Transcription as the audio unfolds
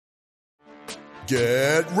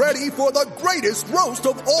Get ready for the greatest roast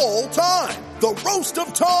of all time. The Roast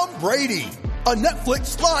of Tom Brady. A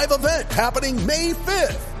Netflix live event happening May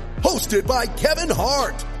 5th. Hosted by Kevin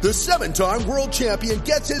Hart. The 7-time world champion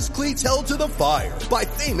gets his cleats held to the fire by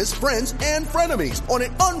famous friends and frenemies on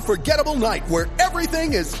an unforgettable night where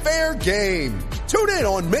everything is fair game. Tune in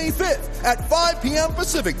on May 5th at 5 p.m.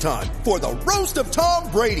 Pacific time for the Roast of Tom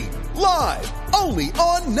Brady. Live only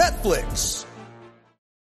on Netflix.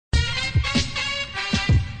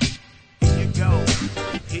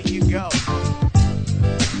 Here you go.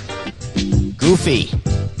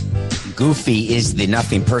 Goofy is the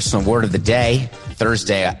nothing personal word of the day.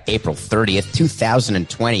 Thursday, April 30th,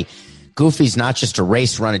 2020. Goofy's not just a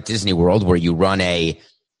race run at Disney World where you run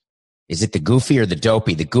is it the Goofy or the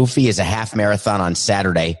Dopey? The Goofy is a half marathon on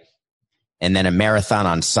Saturday and then a marathon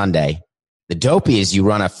on Sunday. The Dopey is you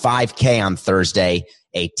run a 5K on Thursday,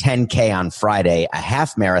 a 10K on Friday, a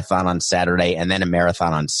half marathon on Saturday, and then a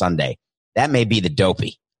marathon on Sunday. That may be the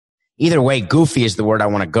Dopey. Either way, Goofy is the word I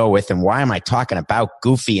want to go with. And why am I talking about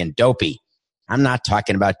Goofy and Dopey? I'm not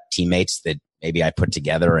talking about teammates that maybe I put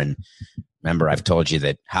together. And remember, I've told you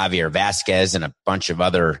that Javier Vasquez and a bunch of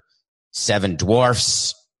other 7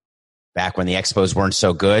 dwarfs, back when the Expos weren't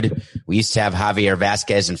so good, we used to have Javier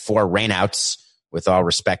Vasquez and 4 rainouts, with all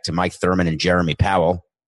respect to Mike Thurman and Jeremy Powell.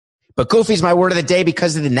 But Goofy's my word of the day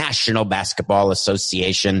because of the National Basketball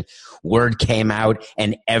Association. Word came out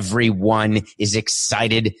and everyone is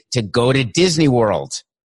excited to go to Disney World.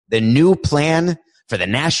 The new plan for the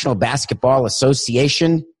National Basketball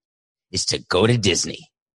Association is to go to Disney.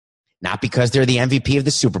 Not because they're the MVP of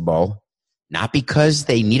the Super Bowl, not because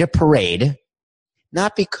they need a parade,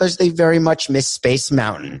 not because they very much miss Space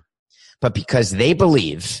Mountain, but because they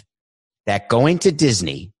believe that going to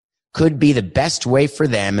Disney could be the best way for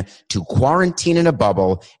them to quarantine in a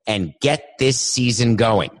bubble and get this season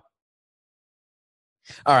going.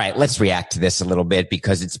 All right, let's react to this a little bit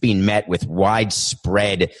because it's being met with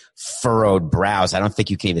widespread furrowed brows. I don't think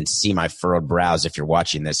you can even see my furrowed brows if you're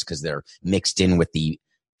watching this because they're mixed in with the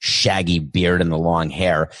shaggy beard and the long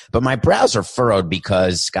hair. But my brows are furrowed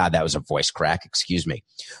because, God, that was a voice crack. Excuse me.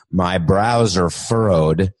 My brows are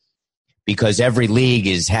furrowed because every league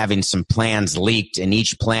is having some plans leaked and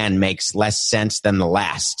each plan makes less sense than the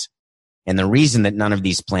last. And the reason that none of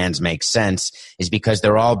these plans make sense is because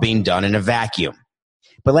they're all being done in a vacuum.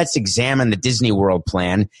 But let's examine the Disney World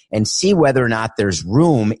plan and see whether or not there's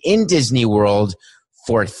room in Disney World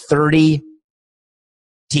for 30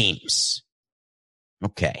 teams.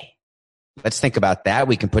 Okay. Let's think about that.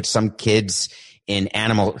 We can put some kids in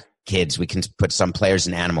Animal Kids. We can put some players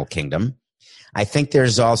in Animal Kingdom. I think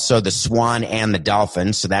there's also the Swan and the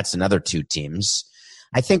Dolphin, so that's another 2 teams.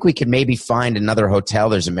 I think we could maybe find another hotel.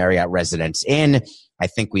 There's a Marriott Residence Inn. I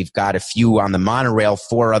think we've got a few on the monorail,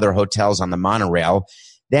 4 other hotels on the monorail.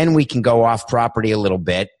 Then we can go off property a little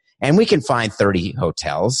bit, and we can find 30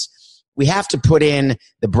 hotels. We have to put in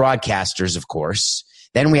the broadcasters, of course.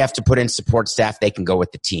 Then we have to put in support staff. They can go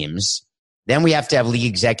with the teams. Then we have to have league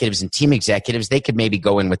executives and team executives. They could maybe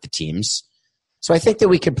go in with the teams. So I think that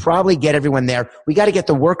we could probably get everyone there. We got to get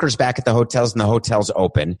the workers back at the hotels and the hotels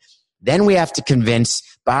open. Then we have to convince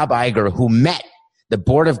Bob Iger, who met the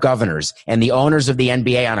Board of Governors and the owners of the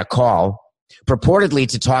NBA on a call, purportedly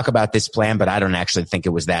to talk about this plan, but I don't actually think it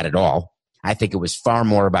was that at all. I think it was far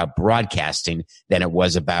more about broadcasting than it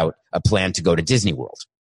was about a plan to go to Disney World.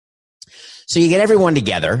 So you get everyone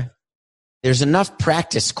together. There's enough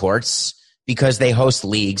practice courts because they host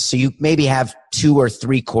leagues. So you maybe have 2 or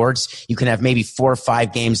 3 courts. You can have maybe 4 or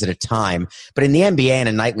 5 games at a time. But in the NBA on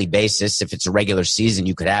a nightly basis, if it's a regular season,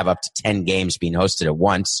 you could have up to 10 games being hosted at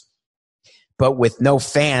once. But with no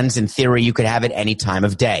fans, in theory, you could have it any time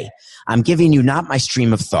of day. I'm giving you not my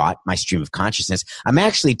stream of thought, my stream of consciousness. I'm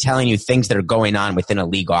actually telling you things that are going on within a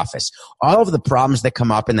league office. All of the problems that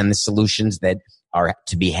come up and then the solutions that are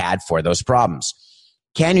to be had for those problems.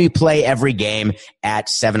 Can you play every game at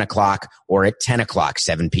 7 o'clock or at 10 o'clock,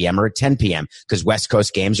 7 p.m. or at 10 p.m.? Because West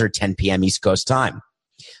Coast games are 10 p.m. East Coast time.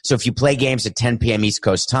 So if you play games at 10 p.m. East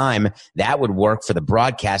Coast time, that would work for the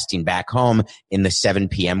broadcasting back home in the 7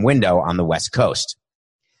 p.m. window on the West Coast.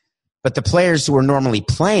 But the players who are normally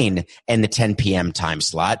playing in the 10 p.m. time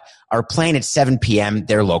slot are playing at 7 p.m.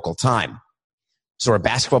 their local time. So are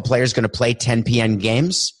basketball players going to play 10 p.m.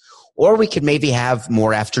 games? Or we could maybe have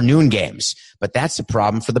more afternoon games. But that's a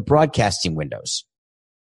problem for the broadcasting windows.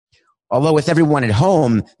 Although with everyone at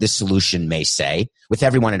home, the solution may say, with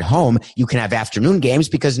everyone at home, you can have afternoon games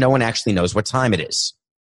because no one actually knows what time it is.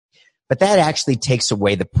 But that actually takes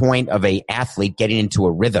away the point of an athlete getting into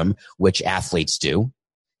a rhythm, which athletes do.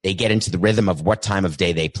 They get into the rhythm of what time of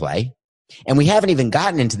day they play. And we haven't even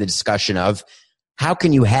gotten into the discussion of How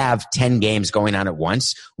can you have 10 games going on at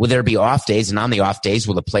once? Will there be off days? And on the off days,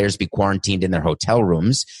 will the players be quarantined in their hotel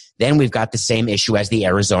rooms? Then we've got the same issue as the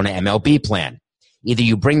Arizona MLB plan. Either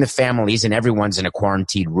you bring the families and everyone's in a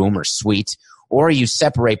quarantined room or suite, or you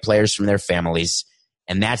separate players from their families,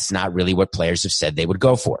 and that's not really what players have said they would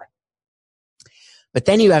go for. But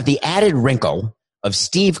then you have the added wrinkle of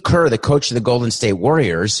Steve Kerr, the coach of the Golden State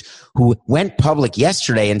Warriors, who went public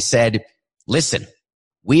yesterday and said, listen,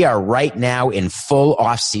 we are right now in full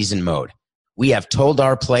off-season mode. We have told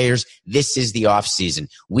our players this is the off-season.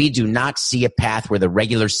 We do not see a path where the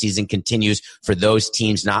regular season continues for those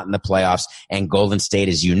teams not in the playoffs, and Golden State,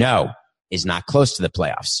 as you know, is not close to the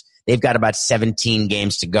playoffs. They've got about 17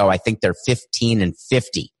 games to go. I think they're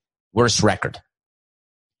 15-50. Worst record.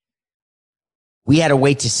 We had a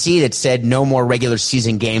wait to see that said no more regular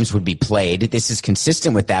season games would be played. This is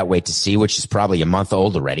consistent with that wait to see, which is probably a month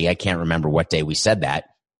old already. I can't remember what day we said that.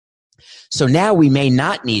 So now we may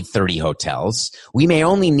not need 30 hotels. We may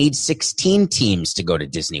only need 16 teams to go to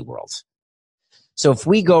Disney World. So if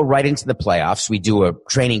we go right into the playoffs, we do a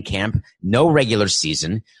training camp, no regular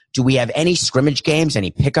season. Do we have any scrimmage games, any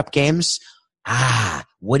pickup games?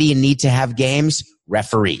 What do you need to have games?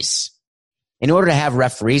 Referees. In order to have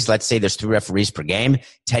referees, let's say there's 3 referees per game,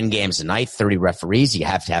 10 games a night, 30 referees. You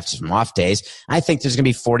have to have some off days. I think there's going to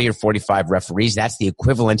be 40 or 45 referees. That's the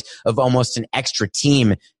equivalent of almost an extra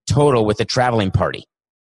team total with a traveling party.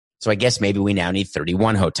 So I guess maybe we now need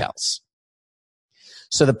 31 hotels.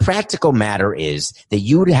 So the practical matter is that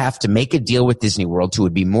you would have to make a deal with Disney World, who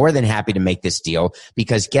would be more than happy to make this deal,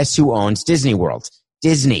 because guess who owns Disney World?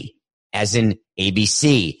 Disney, as in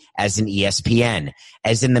ABC, as in ESPN,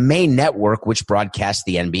 as in the main network which broadcasts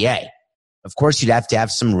the NBA. Of course, you'd have to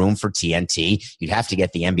have some room for TNT. You'd have to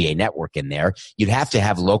get the NBA network in there. You'd have to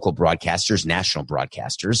have local broadcasters, national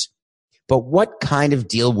broadcasters. But what kind of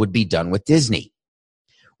deal would be done with Disney?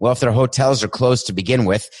 Well, if their hotels are closed to begin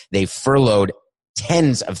with, they've furloughed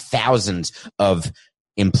tens of thousands of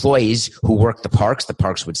employees who work the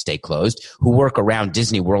parks would stay closed, who work around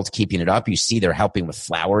Disney World keeping it up. You see they're helping with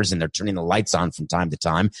flowers and they're turning the lights on from time to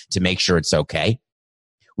time to make sure it's okay.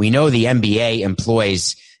 We know the NBA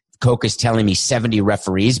employs, Coke is telling me 70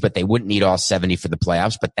 referees, but they wouldn't need all 70 for the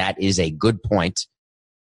playoffs, but that is a good point.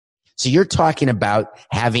 So you're talking about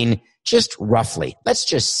having just roughly, let's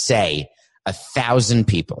just say 1,000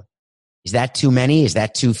 people. Is that too many? Is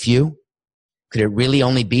that too few? Could it really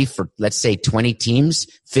only be for, let's say, 20 teams,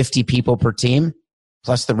 50 people per team,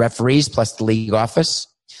 plus the referees, plus the league office?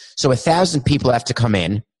 So 1,000 people have to come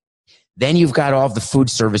in. Then you've got all of the food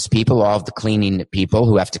service people, all of the cleaning people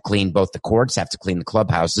who have to clean both the courts, have to clean the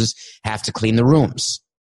clubhouses, have to clean the rooms.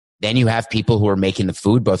 Then you have people who are making the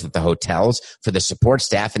food, both at the hotels, for the support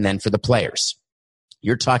staff, and then for the players.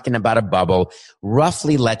 You're talking about a bubble,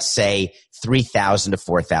 roughly, let's say, 3,000 to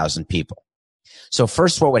 4,000 people. So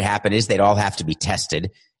first what would happen is they'd all have to be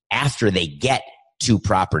tested after they get to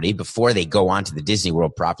property. Before they go onto the Disney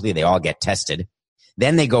World property, they all get tested.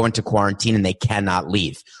 Then they go into quarantine and they cannot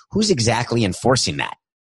leave. Who's exactly enforcing that?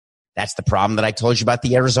 That's the problem that I told you about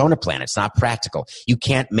the Arizona plan. It's not practical. You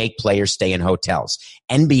can't make players stay in hotels.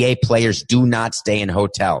 NBA players do not stay in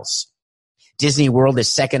hotels. Disney World is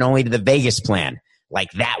second only to the Vegas plan.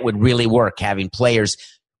 Like that would really work, having players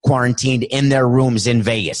quarantined in their rooms in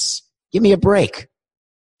Vegas. Give me a break.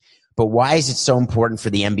 But why is it so important for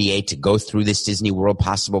the NBA to go through this Disney World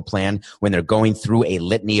possible plan when they're going through a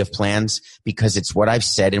litany of plans? Because it's what I've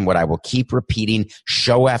said and what I will keep repeating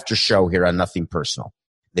show after show here on Nothing Personal.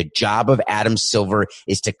 The job of Adam Silver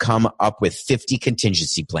is to come up with 50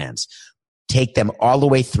 contingency plans. Take them all the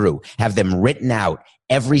way through. Have them written out,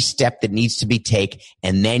 every step that needs to be taken,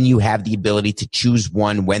 and then you have the ability to choose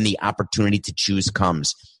one when the opportunity to choose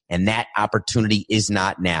comes. And that opportunity is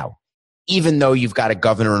not now. Even though you've got a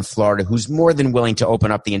governor in Florida who's more than willing to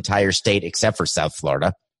open up the entire state except for South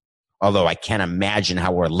Florida, although I can't imagine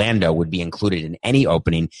how Orlando would be included in any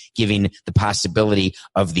opening, given the possibility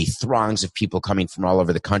of the throngs of people coming from all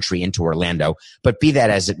over the country into Orlando. But be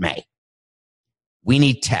that as it may, we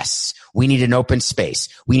need tests. We need an open space.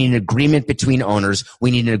 We need an agreement between owners.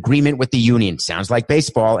 We need an agreement with the union. Sounds like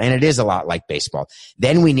baseball, and it is a lot like baseball.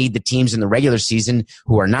 Then we need the teams in the regular season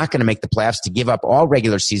who are not going to make the playoffs to give up all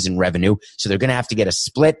regular season revenue. So they're going to have to get a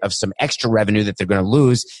split of some extra revenue that they're going to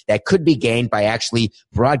lose that could be gained by actually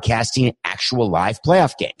broadcasting actual live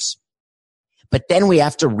playoff games. But then we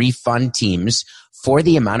have to refund teams for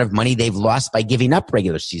the amount of money they've lost by giving up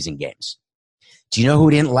regular season games. Do you know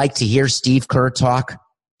who didn't like to hear Steve Kerr talk?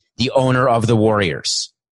 The owner of the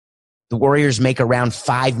Warriors. The Warriors make around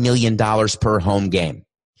 $5 million per home game.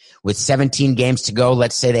 With 17 games to go,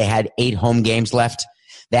 let's say they had 8 home games left.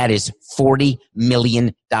 That is $40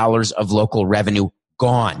 million of local revenue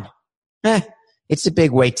gone. It's a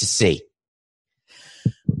big wait to see.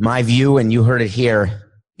 My view, and you heard it here,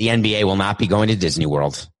 the NBA will not be going to Disney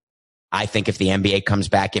World. I think if the NBA comes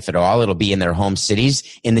back, if at all, it'll be in their home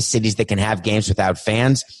cities, in the cities that can have games without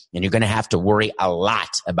fans. And you're going to have to worry a lot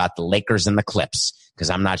about the Lakers and the Clips, because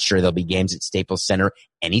I'm not sure there'll be games at Staples Center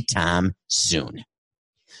anytime soon.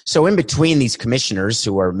 So in between these commissioners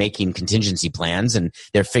who are making contingency plans and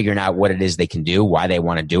they're figuring out what it is they can do, why they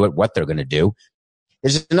want to do it, what they're going to do,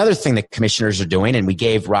 there's another thing that commissioners are doing, and we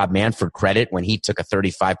gave Rob Manfred credit when he took a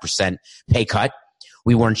 35% pay cut.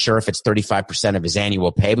 We weren't sure if it's 35% of his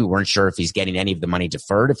annual pay. We weren't sure if he's getting any of the money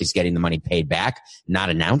deferred, if he's getting the money paid back, not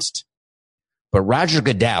announced. But Roger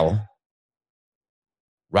Goodell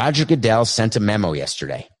sent a memo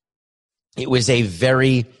yesterday. It was a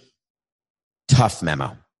very tough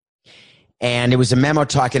memo. And it was a memo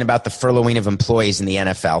talking about the furloughing of employees in the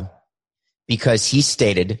NFL, because he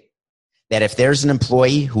stated that if there's an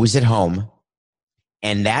employee who is at home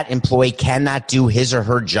and that employee cannot do his or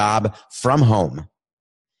her job from home,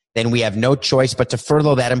 then we have no choice but to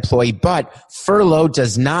furlough that employee. But furlough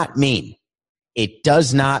does not mean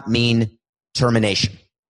termination.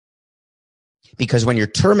 Because when you're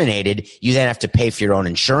terminated, you then have to pay for your own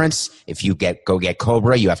insurance. If you go get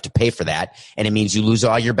COBRA, you have to pay for that. And it means you lose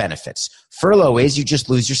all your benefits. Furlough is you just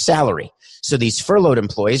lose your salary. So these furloughed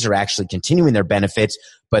employees are actually continuing their benefits,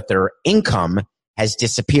 but their income has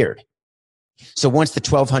disappeared. So once the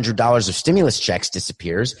 $1,200 of stimulus checks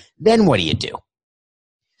disappears, then what do you do?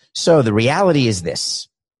 So the reality is this.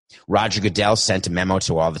 Roger Goodell sent a memo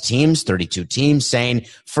to all the teams, 32 teams, saying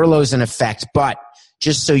furlough's in effect, but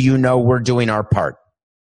just so you know, we're doing our part.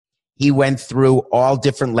 He went through all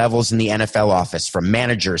different levels in the NFL office, from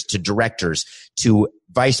managers to directors to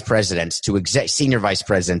vice presidents to senior vice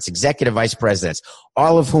presidents, executive vice presidents,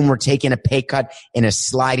 all of whom were taking a pay cut in a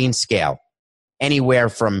sliding scale, anywhere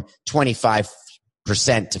from 25%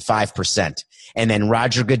 to 5%. And then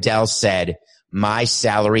Roger Goodell said, my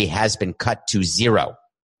salary has been cut to zero.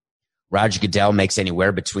 Roger Goodell makes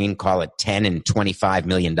anywhere between, call it $10 and $25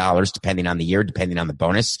 million, depending on the year, depending on the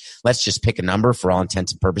bonus. Let's just pick a number for all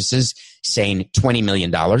intents and purposes, saying $20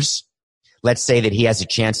 million. Let's say that he has a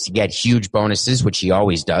chance to get huge bonuses, which he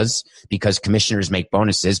always does, because commissioners make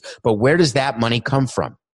bonuses. But where does that money come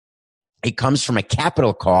from? It comes from a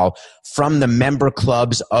capital call from the member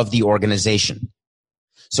clubs of the organization.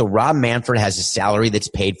 So Rob Manfred has a salary that's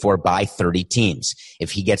paid for by 30 teams.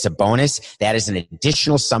 If he gets a bonus, that is an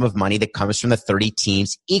additional sum of money that comes from the 30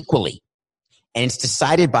 teams equally. And it's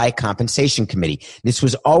decided by a compensation committee. This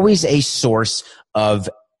was always a source of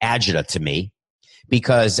agita to me,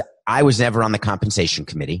 because I was never on the compensation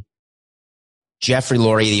committee. Jeffrey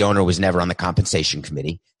Lurie, the owner, was never on the compensation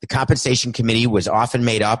committee. The compensation committee was often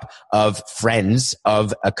made up of friends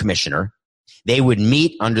of a commissioner. They would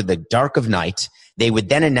meet under the dark of night. They would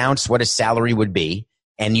then announce what a salary would be,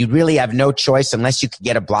 and you'd really have no choice unless you could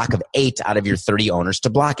get a block of 8 out of your 30 owners to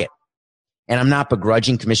block it. And I'm not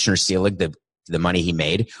begrudging Commissioner Selig the money he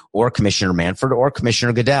made, or Commissioner Manfred, or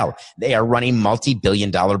Commissioner Goodell. They are running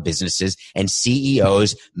multi-billion-dollar businesses, and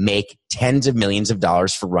CEOs make tens of millions of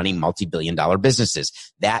dollars for running multi-billion-dollar businesses.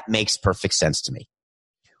 That makes perfect sense to me.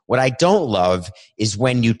 What I don't love is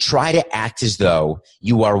when you try to act as though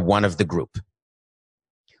you are one of the group.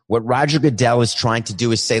 What Roger Goodell is trying to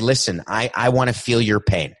do is say, listen, I want to feel your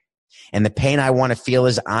pain. And the pain I want to feel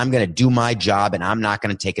is I'm going to do my job and I'm not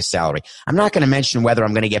going to take a salary. I'm not going to mention whether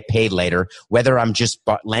I'm going to get paid later, whether I'm just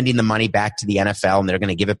lending the money back to the NFL and they're going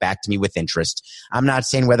to give it back to me with interest. I'm not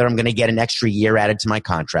saying whether I'm going to get an extra year added to my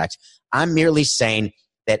contract. I'm merely saying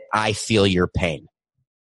that I feel your pain.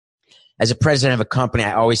 As a president of a company,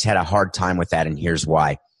 I always had a hard time with that, and here's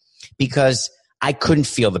why. Because I couldn't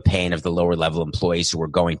feel the pain of the lower level employees who were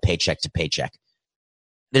going paycheck to paycheck.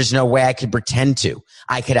 There's no way I could pretend to.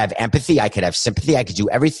 I could have empathy. I could have sympathy. I could do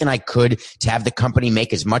everything I could to have the company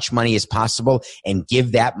make as much money as possible and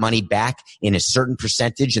give that money back in a certain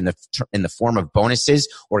percentage in the form of bonuses,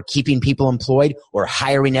 or keeping people employed, or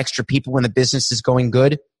hiring extra people when the business is going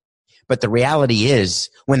good. But the reality is,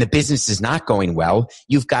 when the business is not going well,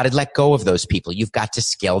 you've got to let go of those people. You've got to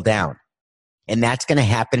scale down. And that's going to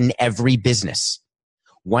happen in every business.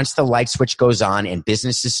 Once the light switch goes on and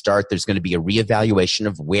businesses start, there's going to be a reevaluation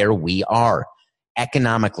of where we are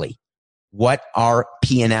economically, what our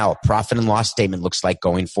P&L, profit and loss statement, looks like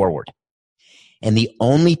going forward. And the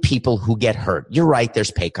only people who get hurt, you're right,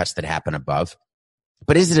 there's pay cuts that happen above.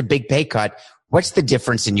 But is it a big pay cut? What's the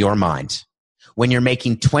difference in your mind? When you're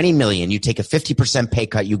making $20 million, you take a 50% pay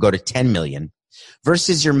cut, you go to $10 million.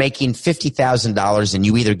 versus you're making $50,000 and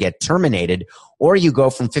you either get terminated or you go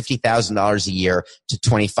from $50,000 a year to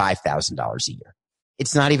 $25,000 a year.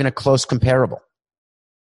 It's not even a close comparable.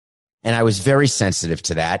 And I was very sensitive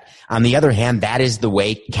to that. On the other hand, that is the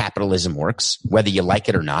way capitalism works, whether you like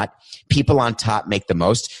it or not. People on top make the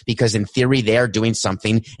most because in theory, they are doing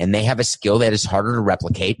something and they have a skill that is harder to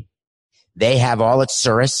replicate. They have all its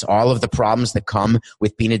service, all of the problems that come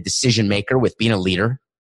with being a decision maker, with being a leader.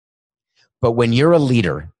 But when you're a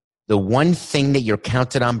leader, the one thing that you're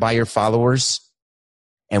counted on by your followers,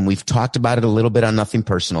 and we've talked about it a little bit on Nothing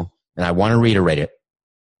Personal, and I want to reiterate it.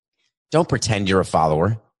 Don't pretend you're a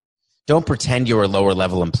follower. Don't pretend you're a lower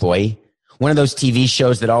level employee. One of those TV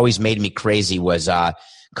shows that always made me crazy was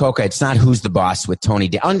Coca. It's not Who's the Boss with Tony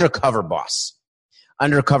Day. Undercover Boss.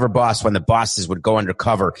 Undercover Boss, when the bosses would go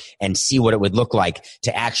undercover and see what it would look like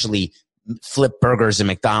to actually flip burgers at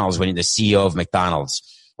McDonald's when you're the CEO of McDonald's.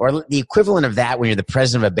 Or the equivalent of that when you're the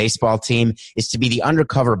president of a baseball team is to be the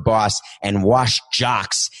undercover boss and wash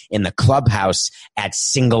jocks in the clubhouse at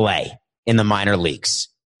Single A in the minor leagues,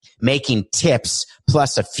 making tips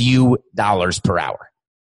plus a few dollars per hour.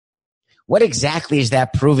 What exactly is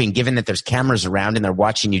that proving, given that there's cameras around and they're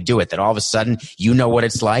watching you do it, that all of a sudden you know what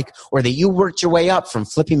it's like? Or that you worked your way up from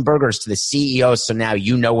flipping burgers to the CEO, so now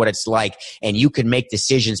you know what it's like and you can make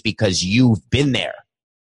decisions because you've been there.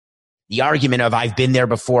 The argument of I've been there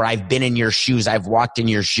before, I've been in your shoes, I've walked in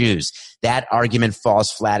your shoes, that argument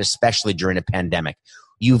falls flat, especially during a pandemic.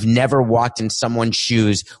 You've never walked in someone's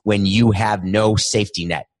shoes when you have no safety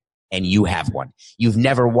net. And you have one. You've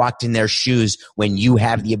never walked in their shoes when you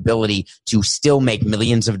have the ability to still make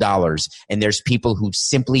millions of dollars. And there's people who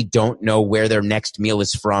simply don't know where their next meal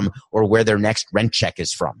is from or where their next rent check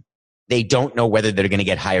is from. They don't know whether they're going to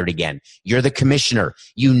get hired again. You're the commissioner.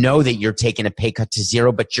 You know that you're taking a pay cut to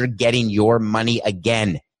zero, but you're getting your money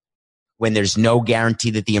again when there's no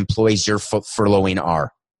guarantee that the employees you're furloughing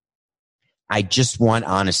are. I just want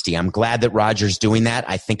honesty. I'm glad that Roger's doing that.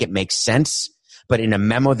 I think it makes sense. But in a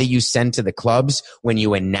memo that you send to the clubs, when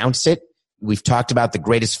you announce it, we've talked about the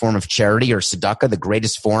greatest form of charity or tzedakah. The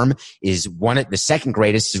greatest form is the second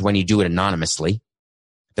greatest is when you do it anonymously.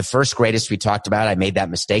 The first greatest we talked about, I made that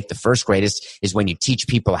mistake. The first greatest is when you teach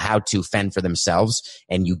people how to fend for themselves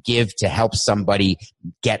and you give to help somebody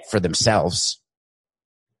get for themselves.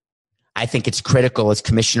 I think it's critical as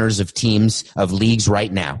commissioners of teams, of leagues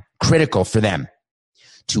right now, critical for them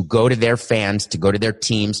to go to their fans, to go to their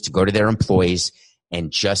teams, to go to their employees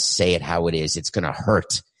and just say it how it is. It's going to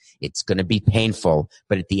hurt. It's going to be painful.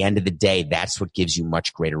 But at the end of the day, that's what gives you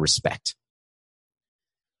much greater respect.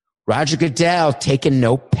 Roger Goodell taking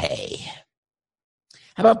no pay.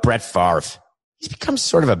 How about Brett Favre? He's become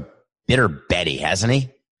sort of a bitter Betty, hasn't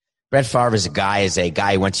he? Brett Favre is a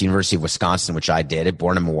guy who went to University of Wisconsin, which I did.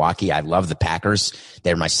 Born in Milwaukee. I love the Packers.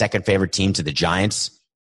 They're my second favorite team to the Giants.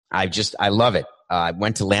 I love it. I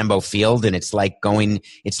went to Lambeau Field and it's like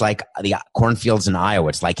the cornfields in Iowa.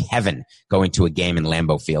 It's like heaven going to a game in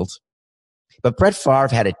Lambeau Field. But Brett Favre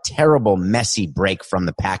had a terrible, messy break from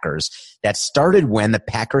the Packers that started when the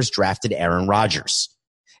Packers drafted Aaron Rodgers.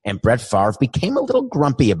 And Brett Favre became a little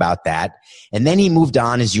grumpy about that. And then he moved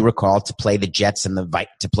on, as you recall, to play for the Jets and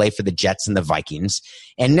the Vikings.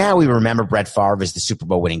 And now we remember Brett Favre as the Super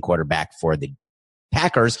Bowl winning quarterback for the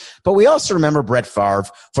Packers, but we also remember Brett Favre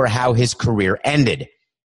for how his career ended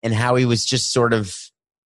and how he was just sort of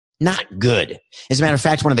not good. As a matter of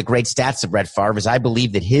fact, one of the great stats of Brett Favre is I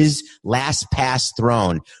believe that his last pass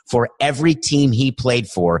thrown for every team he played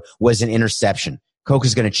for was an interception. Coke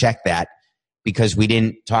is going to check that because we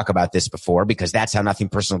didn't talk about this before because that's how Nothing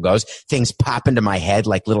Personal goes. Things pop into my head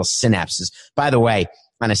like little synapses. By the way,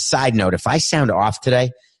 on a side note, if I sound off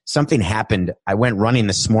today, something happened. I went running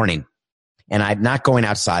this morning. And I'm not going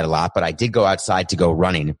outside a lot, but I did go outside to go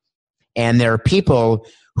running. And there are people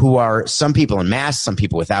some people in masks, some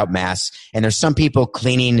people without masks. And there's some people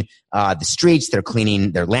cleaning the streets. They're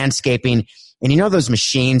cleaning their landscaping. And you know those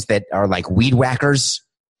machines that are like weed whackers?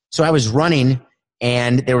 So I was running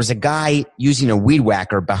and there was a guy using a weed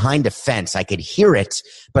whacker behind a fence. I could hear it,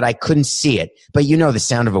 but I couldn't see it. But you know the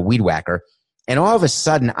sound of a weed whacker. And all of a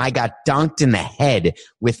sudden I got donked in the head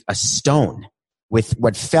with a stone. With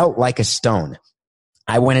what felt like a stone.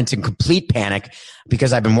 I went into complete panic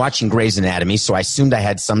because I've been watching Grey's Anatomy, so I assumed I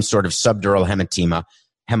had some sort of subdural hematoma,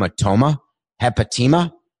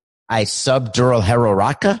 subdural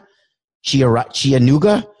heroraca,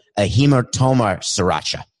 Chianuga, a hematoma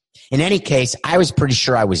sriracha. In any case, I was pretty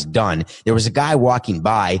sure I was done. There was a guy walking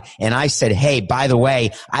by, and I said, hey, by the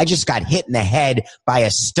way, I just got hit in the head by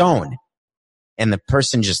a stone. And the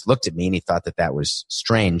person just looked at me and he thought that was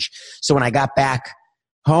strange. So when I got back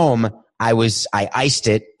home, I iced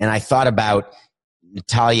it, and I thought about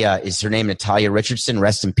Natalia, is her name Natalia Richardson,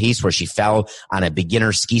 rest in peace, where she fell on a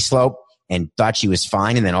beginner ski slope and thought she was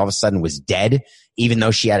fine and then all of a sudden was dead, even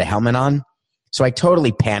though she had a helmet on. So I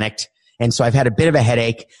totally panicked. And so I've had a bit of a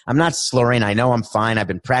headache. I'm not slurring. I know I'm fine. I've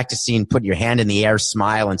been practicing. Put your hand in the air,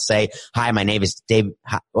 smile, and say, hi, my name is Dave.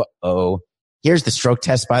 Uh-oh. Here's the stroke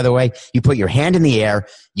test, by the way. You put your hand in the air.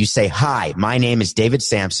 You say, hi, my name is David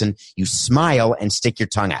Sampson. You smile and stick your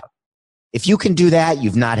tongue out. If you can do that,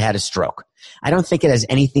 you've not had a stroke. I don't think it has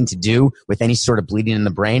anything to do with any sort of bleeding in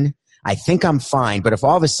the brain. I think I'm fine, but if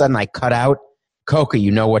all of a sudden I cut out, Coca,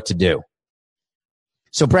 you know what to do.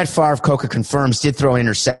 So Brett Favre, Coca confirms, did throw an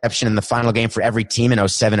interception in the final game for every team in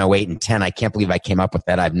 07, 08, and 10. I can't believe I came up with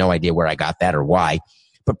that. I have no idea where I got that or why.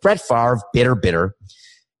 But Brett Favre, bitter.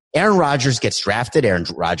 Aaron Rodgers gets drafted. Aaron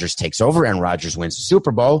Rodgers takes over. Aaron Rodgers wins the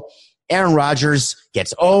Super Bowl. Aaron Rodgers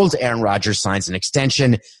gets old. Aaron Rodgers signs an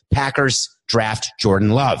extension. Packers draft Jordan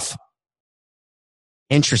Love.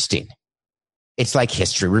 Interesting. It's like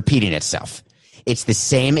history repeating itself. It's the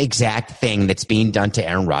same exact thing that's being done to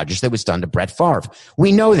Aaron Rodgers that was done to Brett Favre.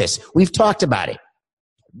 We know this. We've talked about it.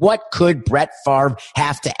 What could Brett Favre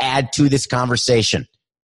have to add to this conversation?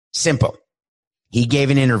 Simple. He gave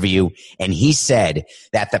an interview and he said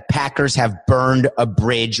that the Packers have burned a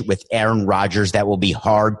bridge with Aaron Rodgers that will be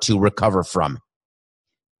hard to recover from.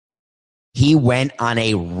 He went on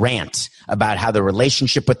a rant about how the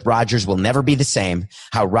relationship with Rodgers will never be the same,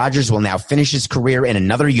 how Rodgers will now finish his career in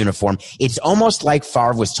another uniform. It's almost like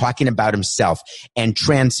Favre was talking about himself and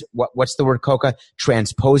what's the word, Coca?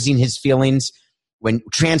 Transferring his feelings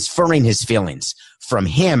from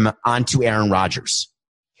him onto Aaron Rodgers.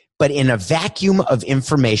 But in a vacuum of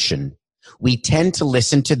information, we tend to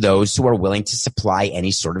listen to those who are willing to supply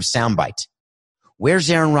any sort of soundbite. Where's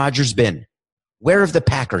Aaron Rodgers been? Where have the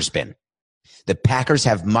Packers been? The Packers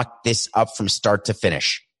have mucked this up from start to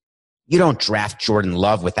finish. You don't draft Jordan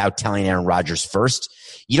Love without telling Aaron Rodgers first.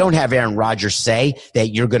 You don't have Aaron Rodgers say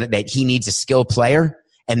that he needs a skilled player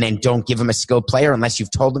and then don't give him a skilled player unless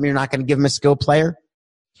you've told him you're not going to give him a skilled player.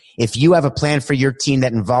 If you have a plan for your team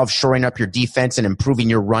that involves shoring up your defense and improving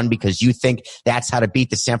your run because you think that's how to beat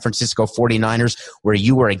the San Francisco 49ers, where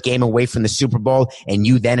you were a game away from the Super Bowl, and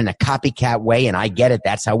you then in a copycat way, and I get it,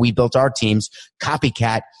 that's how we built our teams,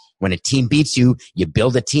 copycat, when a team beats you, you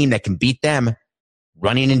build a team that can beat them.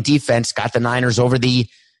 Running in defense got the Niners over the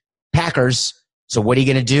Packers. So what are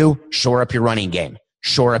you going to do? Shore up your running game.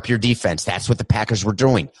 Shore up your defense. That's what the Packers were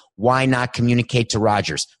doing. Why not communicate to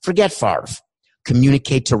Rodgers? Forget Favre.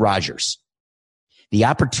 Communicate to Rodgers. The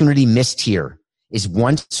opportunity missed here is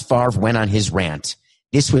once Favre went on his rant,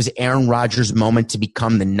 this was Aaron Rodgers' moment to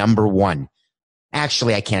become the number one.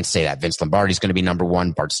 Actually, I can't say that. Vince Lombardi's going to be number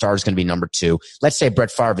one. Bart Starr is going to be number two. Let's say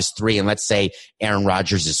Brett Favre is 3, and let's say Aaron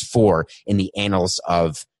Rodgers is 4 in the annals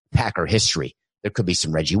of Packer history. There could be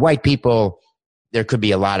some Reggie White people. There could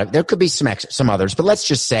be some others, but let's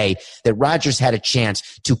just say that Rodgers had a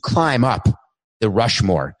chance to climb up the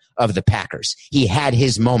Rushmore of the Packers. He had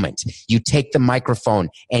his moment. You take the microphone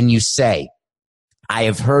and you say, I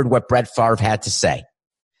have heard what Brett Favre had to say.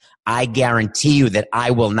 I guarantee you that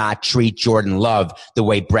I will not treat Jordan Love the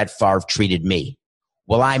way Brett Favre treated me.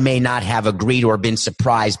 While I may not have agreed or been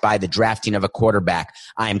surprised by the drafting of a quarterback,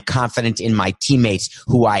 I am confident in my teammates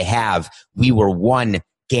who I have. We were one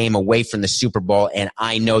game away from the Super Bowl, and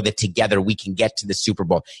I know that together we can get to the Super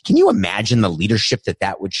Bowl. Can you imagine the leadership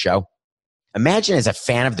that would show? Imagine as a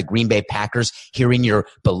fan of the Green Bay Packers hearing your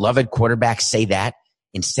beloved quarterback say that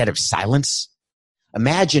instead of silence.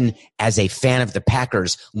 Imagine as a fan of the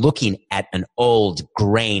Packers looking at an old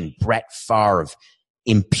grain Brett Favre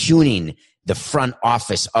impugning the front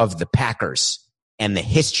office of the Packers and the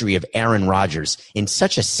history of Aaron Rodgers in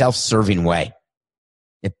such a self-serving way.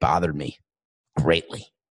 It bothered me greatly.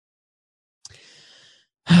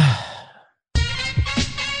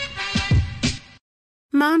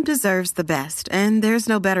 Mom deserves the best, and there's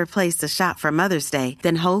no better place to shop for Mother's Day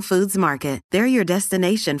than Whole Foods Market. They're your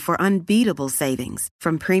destination for unbeatable savings,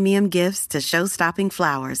 from premium gifts to show-stopping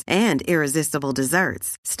flowers and irresistible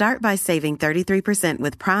desserts. Start by saving 33%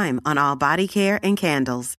 with Prime on all body care and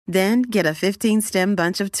candles. Then get a 15-stem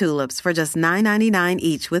bunch of tulips for just $9.99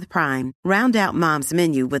 each with Prime. Round out Mom's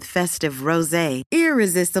menu with festive rosé,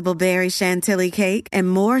 irresistible berry chantilly cake, and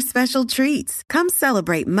more special treats. Come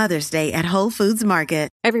celebrate Mother's Day at Whole Foods Market.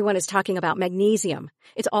 Everyone is talking about magnesium.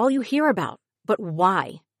 It's all you hear about. But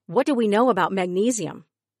why? What do we know about magnesium?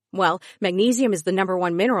 Well, magnesium is the number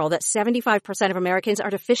one mineral that 75% of Americans are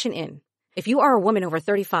deficient in. If you are a woman over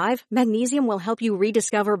 35, magnesium will help you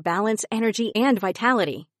rediscover balance, energy, and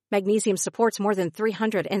vitality. Magnesium supports more than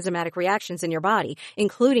 300 enzymatic reactions in your body,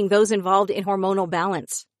 including those involved in hormonal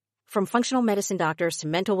balance. From functional medicine doctors to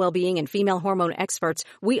mental well-being and female hormone experts,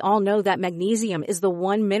 we all know that magnesium is the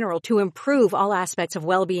one mineral to improve all aspects of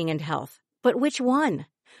well-being and health. But which one?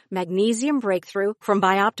 Magnesium Breakthrough from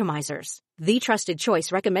Bioptimizers, the trusted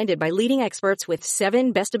choice recommended by leading experts with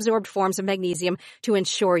 7 best-absorbed forms of magnesium to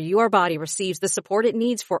ensure your body receives the support it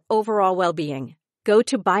needs for overall well-being. Go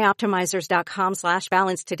to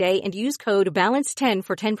bioptimizers.com/balance today and use code BALANCE10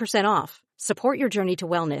 for 10% off. Support your journey to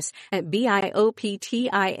wellness at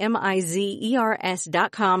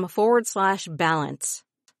bioptimizers.com/balance.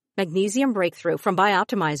 Magnesium Breakthrough from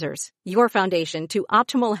Bioptimizers, your foundation to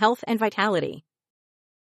optimal health and vitality.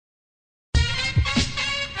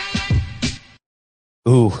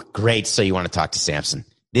 Ooh, great. So you want to talk to Samson.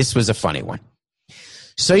 This was a funny one.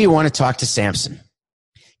 So you want to talk to Samson.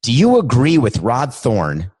 Do you agree with Rod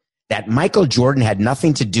Thorne that Michael Jordan had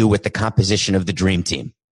nothing to do with the composition of the Dream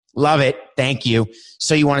Team? Love it. Thank you.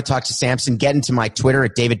 So you want to talk to Samson? Get into my Twitter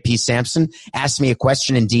at David P. Samson. Ask me a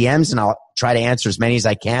question in DMs, and I'll try to answer as many as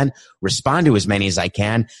I can, respond to as many as I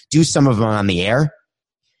can, do some of them on the air.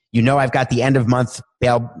 You know I've got the end of month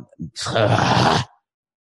bail. Hi,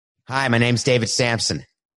 my name's David Samson.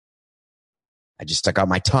 I just stuck out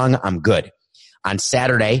my tongue. I'm good. On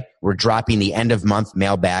Saturday, we're dropping the end of month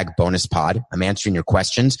mailbag bonus pod. I'm answering your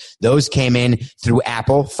questions. Those came in through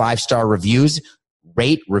Apple, 5-star reviews.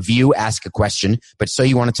 Rate, review, ask a question. But so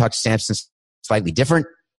you want to talk to Samson slightly different?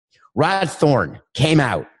 Rod Thorne came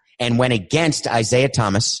out and went against Isaiah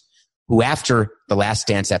Thomas, who after the Last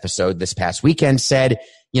Dance episode this past weekend said,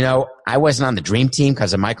 you know, I wasn't on the Dream Team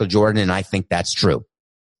because of Michael Jordan, and I think that's true.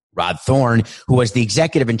 Rod Thorne, who was the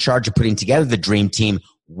executive in charge of putting together the Dream Team,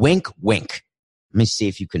 wink, wink. Let me see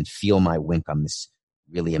if you can feel my wink on this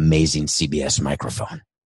really amazing CBS microphone.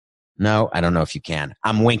 No, I don't know if you can.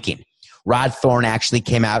 I'm winking. Rod Thorne actually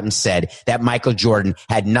came out and said that Michael Jordan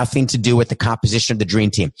had nothing to do with the composition of the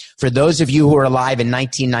Dream Team. For those of you who are alive in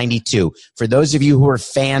 1992, for those of you who are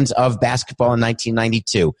fans of basketball in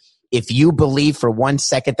 1992, if you believe for 1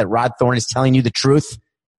 second that Rod Thorne is telling you the truth,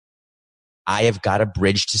 I have got a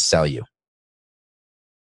bridge to sell you.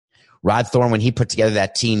 Rod Thorne, when he put together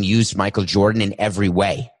that team, used Michael Jordan in every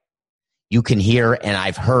way. You can hear, and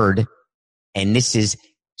I've heard, and this is,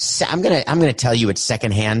 I'm gonna tell you it's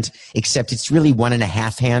secondhand, except it's really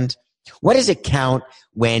 1.5 hand. What does it count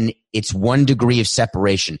when it's 1 degree of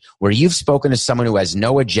separation, where you've spoken to someone who has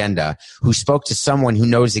no agenda, who spoke to someone who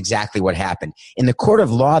knows exactly what happened? In the court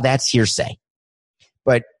of law, that's hearsay.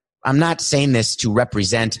 But I'm not saying this to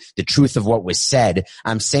represent the truth of what was said.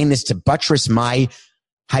 I'm saying this to buttress my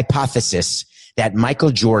hypothesis that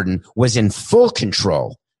Michael Jordan was in full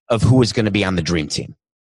control of who was going to be on the Dream Team.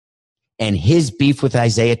 And his beef with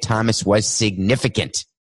Isaiah Thomas was significant.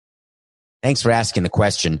 Thanks for asking the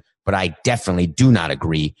question, but I definitely do not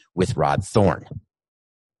agree with Rod Thorne.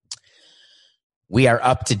 We are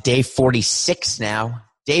up to day 46 now.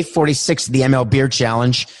 Day 46 of the ML Beard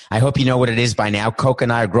Challenge. I hope you know what it is by now. Coke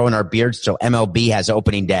and I are growing our beards till MLB has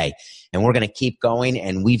opening day. And we're going to keep going.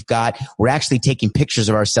 And we're actually taking pictures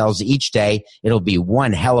of ourselves each day. It'll be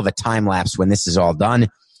one hell of a time lapse when this is all done.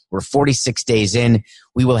 We're 46 days in.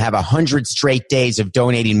 We will have 100 straight days of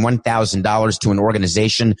donating $1,000 to an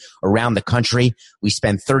organization around the country. We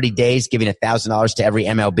spent 30 days giving $1,000 to every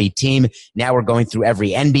MLB team. Now we're going through every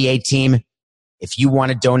NBA team. If you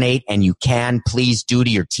want to donate, and you can, please do to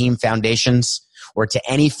your team foundations or to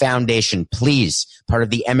any foundation, please, part of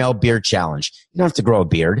the ML Beard Challenge. You don't have to grow a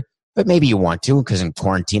beard, but maybe you want to, because in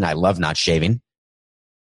quarantine, I love not shaving.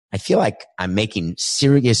 I feel like I'm making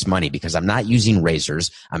serious money because I'm not using razors.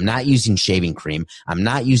 I'm not using shaving cream. I'm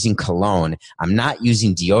not using cologne. I'm not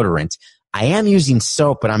using deodorant. I am using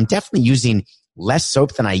soap, but I'm definitely using less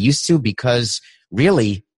soap than I used to because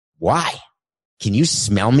really, why? Can you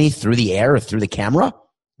smell me through the air or through the camera?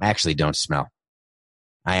 I actually don't smell.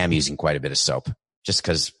 I am using quite a bit of soap just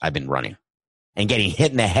because I've been running and getting hit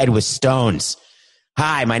in the head with stones.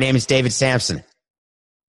 Hi, my name is David Samson.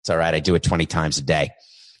 It's all right. I do it 20 times a day.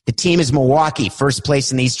 The team is Milwaukee, first place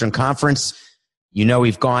in the Eastern Conference. You know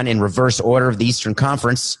we've gone in reverse order of the Eastern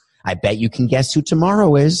Conference. I bet you can guess who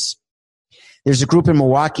tomorrow is. There's a group in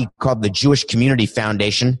Milwaukee called the Jewish Community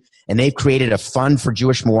Foundation, and they've created a fund for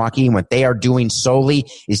Jewish Milwaukee, and what they are doing solely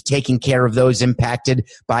is taking care of those impacted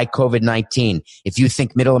by COVID-19. If you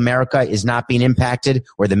think Middle America is not being impacted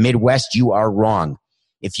or the Midwest, you are wrong.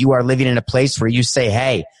 If you are living in a place where you say,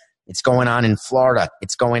 hey, it's going on in Florida,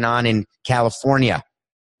 it's going on in California.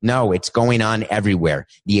 No, it's going on everywhere.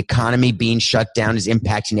 The economy being shut down is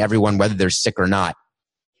impacting everyone, whether they're sick or not.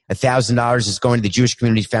 $1,000 is going to the Jewish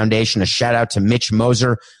Community Foundation. A shout out to Mitch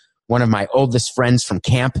Moser, one of my oldest friends from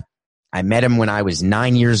camp. I met him when I was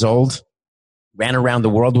 9 years old, ran around the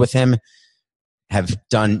world with him, have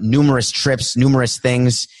done numerous trips, numerous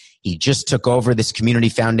things. He just took over this community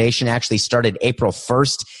foundation, actually started April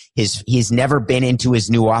 1st. He's never been into his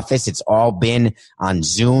new office. It's all been on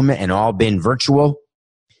Zoom and all been virtual.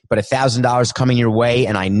 But $1,000 coming your way,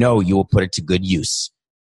 and I know you will put it to good use.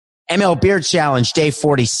 ML Beer Challenge, day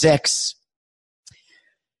 46.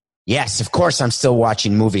 Yes, of course, I'm still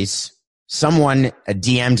watching movies. Someone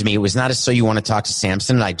DM'd me. It was not a so you want to talk to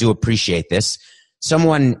Samson, and I do appreciate this.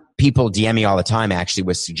 People DM me all the time, actually,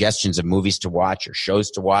 with suggestions of movies to watch or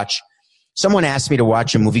shows to watch. Someone asked me to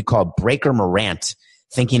watch a movie called Breaker Morant,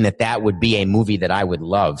 thinking that would be a movie that I would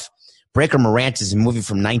love. Breaker Morant is a movie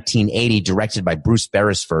from 1980 directed by Bruce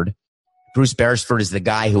Beresford. Bruce Beresford is the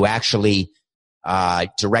guy who actually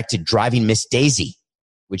directed Driving Miss Daisy,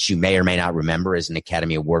 which you may or may not remember as an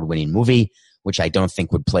Academy Award-winning movie, which I don't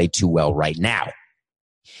think would play too well right now.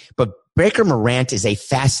 But Breaker Morant is a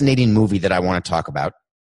fascinating movie that I want to talk about.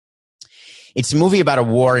 It's a movie about a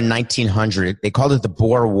war in 1900. They called it the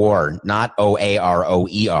Boer War, not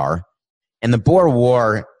Oaroer. And the Boer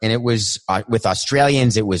War, and it was with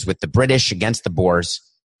Australians, it was with the British against the Boers.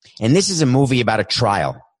 And this is a movie about a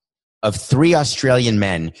trial of 3 Australian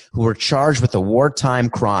men who were charged with a wartime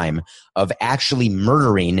crime of actually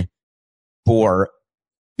murdering Boer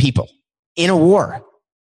people in a war.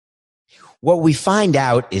 What we find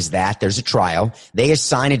out is that there's a trial. They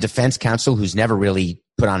assign a defense counsel who's never really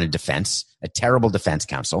put on a defense, a terrible defense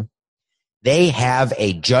counsel. They have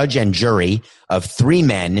a judge and jury of 3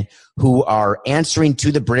 men who are answering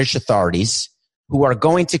to the British authorities, who are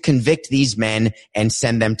going to convict these men and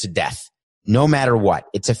send them to death, no matter what.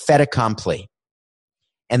 It's a fait accompli.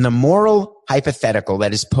 And the moral hypothetical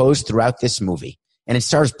that is posed throughout this movie, and it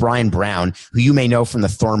stars Brian Brown, who you may know from the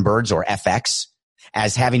Thornbirds or FX,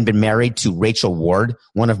 as having been married to Rachel Ward,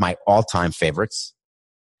 one of my all-time favorites.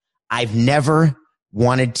 I've never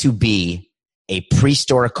wanted to be a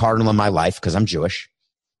priest or a cardinal in my life because I'm Jewish,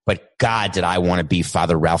 but God, did I want to be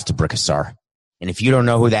Father Ralph de Bricassar. And if you don't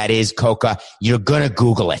know who that is, Coca, you're going to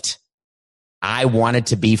Google it. I wanted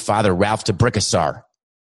to be Father Ralph de Bricassar.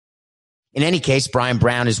 In any case, Brian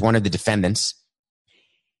Brown is one of the defendants.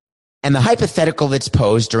 And the hypothetical that's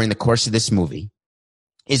posed during the course of this movie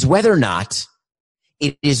is whether or not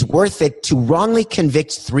it is worth it to wrongly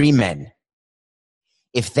convict 3 men,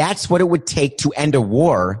 if that's what it would take to end a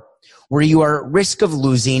war where you are at risk of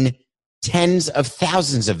losing tens of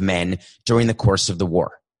thousands of men during the course of the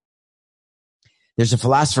war. There's a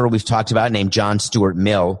philosopher we've talked about named John Stuart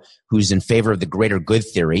Mill, who's in favor of the greater good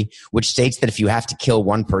theory, which states that if you have to kill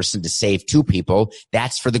 1 person to save 2 people,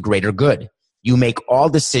 that's for the greater good. You make all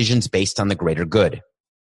decisions based on the greater good.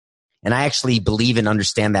 And I actually believe and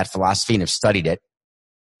understand that philosophy and have studied it.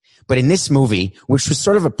 But in this movie, which was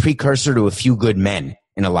sort of a precursor to A Few Good Men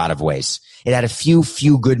in a lot of ways, it had a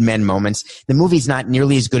few good men moments. The movie's not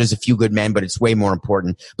nearly as good as A Few Good Men, but it's way more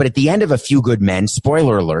important. But at the end of A Few Good Men,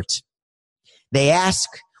 spoiler alert, they ask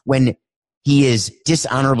when he is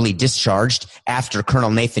dishonorably discharged after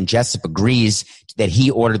Colonel Nathan Jessup agrees that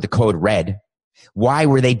he ordered the code red, why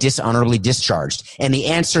were they dishonorably discharged? And the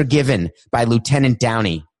answer given by Lieutenant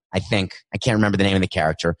Downey, I think, I can't remember the name of the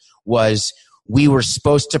character, was we were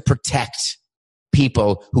supposed to protect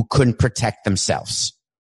people who couldn't protect themselves.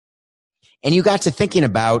 And you got to thinking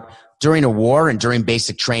about during a war and during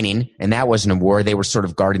basic training, and that wasn't a war, they were sort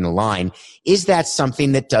of guarding the line. Is that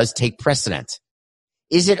something that does take precedent?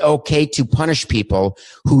 Is it okay to punish people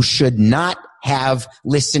who should not have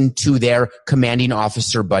listened to their commanding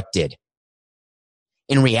officer but did?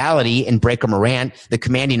 In reality, in Breaker Morant, the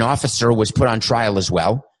commanding officer was put on trial as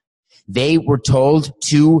well. They were told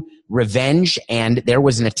to revenge, and there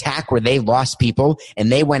was an attack where they lost people,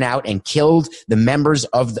 and they went out and killed the members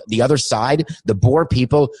of the other side, the Boer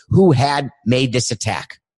people who had made this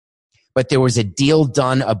attack. But there was a deal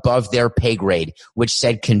done above their pay grade, which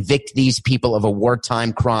said, convict these people of a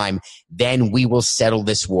wartime crime, then we will settle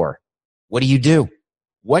this war. What do you do?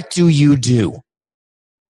 What do you do?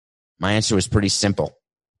 My answer was pretty simple.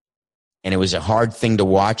 And it was a hard thing to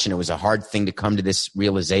watch, and it was a hard thing to come to this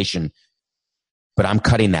realization. But I'm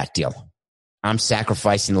cutting that deal. I'm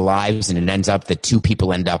sacrificing the lives, and it ends up that 2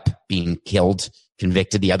 people end up being killed,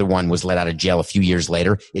 convicted. The other one was let out of jail a few years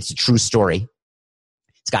later. It's a true story.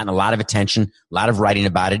 It's gotten a lot of attention, a lot of writing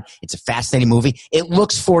about it. It's a fascinating movie. It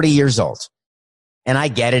looks 40 years old. And I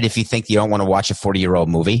get it if you think you don't want to watch a 40-year-old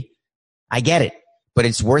movie. I get it. But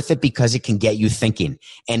it's worth it because it can get you thinking.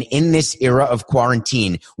 And in this era of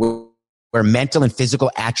quarantine, where mental and physical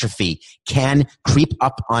atrophy can creep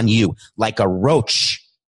up on you like a roach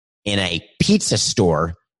in a pizza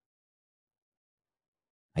store,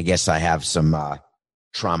 I guess I have some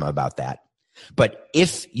trauma about that. But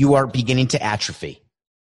if you are beginning to atrophy,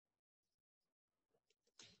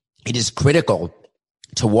 it is critical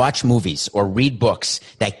to watch movies or read books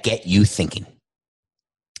that get you thinking.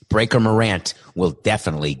 Breaker Morant will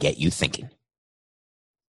definitely get you thinking.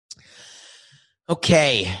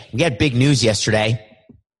 Okay, we had big news yesterday.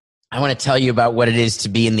 I want to tell you about what it is to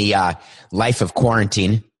be in the life of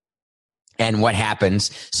quarantine and what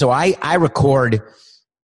happens. So I record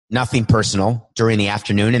Nothing Personal during the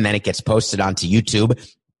afternoon, and then it gets posted onto YouTube.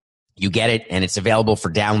 You get it, and it's available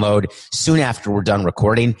for download soon after we're done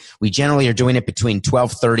recording. We generally are doing it between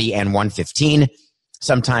 12:30 and 1:15,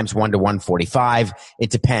 sometimes 1 to 1:45. It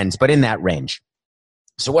depends, but in that range.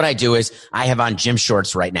 So what I do is I have on gym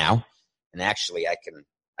shorts right now, and actually I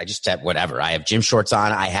just have whatever. I have gym shorts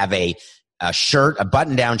on. I have a shirt, a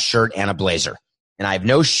button-down shirt, and a blazer, and I have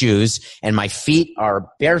no shoes, and my feet are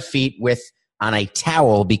bare feet on a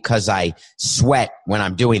towel because I sweat when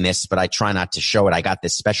I'm doing this, but I try not to show it. I got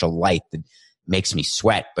this special light that makes me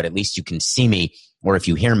sweat, but at least you can see me, or if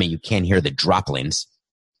you hear me, you can't hear the droplings.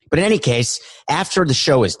 But in any case, after the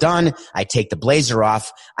show is done, I take the blazer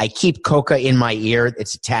off. I keep Coca in my ear.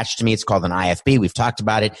 It's attached to me. It's called an IFB. We've talked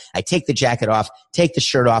about it. I take the jacket off, take the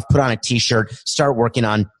shirt off, put on a t-shirt, start working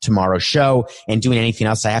on tomorrow's show and doing anything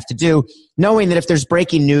else I have to do, knowing that if there's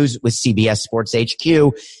breaking news with CBS Sports HQ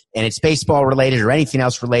and it's baseball related or anything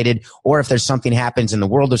else related, or if there's something happens in the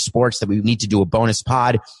world of sports that we need to do a bonus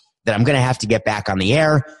pod, that I'm going to have to get back on the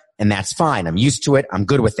air, and that's fine. I'm used to it. I'm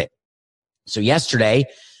good with it. So yesterday,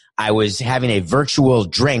 I was having a virtual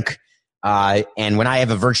drink, and when I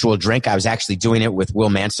have a virtual drink, I was actually doing it with Will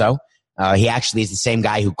Manso. He actually is the same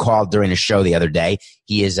guy who called during a show the other day.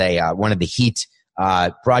 He is one of the Heat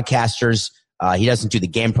broadcasters. He doesn't do the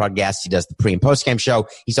game broadcast. He does the pre- and post-game show.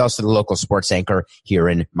 He's also the local sports anchor here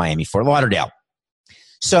in Miami, Fort Lauderdale.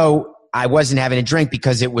 So I wasn't having a drink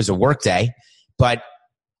because it was a work day, but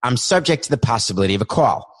I'm subject to the possibility of a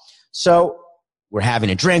call. So we're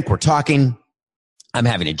having a drink. We're talking. I'm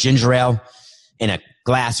having a ginger ale in a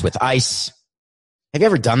glass with ice. Have you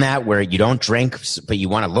ever done that where you don't drink, but you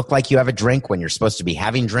want to look like you have a drink when you're supposed to be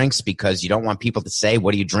having drinks because you don't want people to say,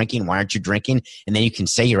 what are you drinking? Why aren't you drinking? And then you can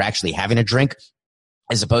say you're actually having a drink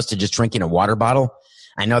as opposed to just drinking a water bottle.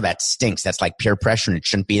 I know that stinks. That's like peer pressure, and it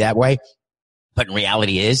shouldn't be that way. But in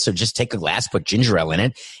reality it is. So just take a glass, put ginger ale in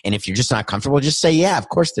it. And if you're just not comfortable, just say, yeah, of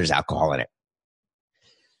course there's alcohol in it.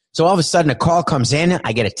 So all of a sudden a call comes in.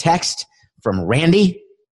 I get a text from Randy.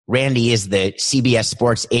 Randy is the CBS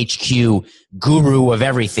Sports HQ guru of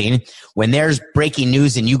everything. When there's breaking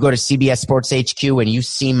news and you go to CBS Sports HQ and you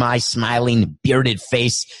see my smiling, bearded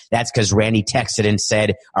face, that's because Randy texted and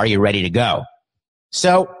said, are you ready to go?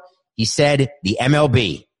 So he said the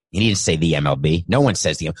MLB. He didn't say the MLB. No one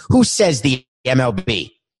says the MLB. Who says the MLB?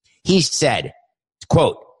 He said,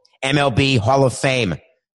 quote, MLB Hall of Fame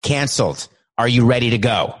canceled. Are you ready to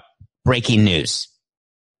go? Breaking news.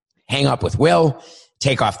 Hang up with Will,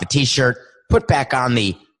 take off the t-shirt, put back on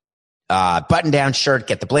the button-down shirt,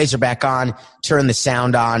 get the blazer back on, turn the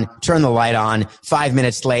sound on, turn the light on. 5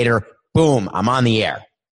 minutes later, boom, I'm on the air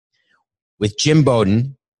with Jim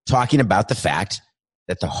Bowden talking about the fact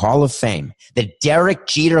that the Hall of Fame, the Derek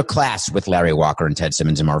Jeter class with Larry Walker and Ted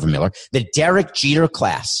Simmons and Marvin Miller, the Derek Jeter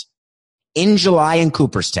class in July in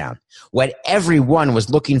Cooperstown, what everyone was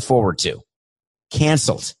looking forward to,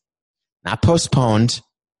 canceled, not postponed,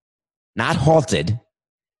 not halted,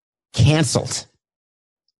 canceled.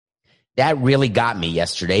 That really got me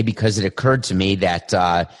yesterday because it occurred to me that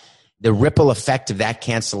the ripple effect of that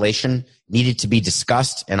cancellation needed to be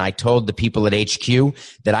discussed. And I told the people at HQ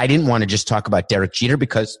that I didn't want to just talk about Derek Jeter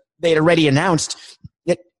because they had already announced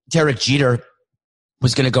that Derek Jeter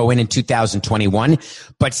was going to go in 2021,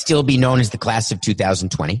 but still be known as the class of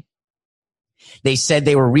 2020. They said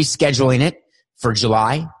they were rescheduling it for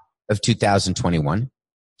July of 2021.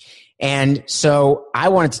 And so I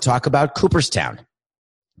wanted to talk about Cooperstown.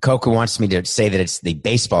 Coca wants me to say that it's the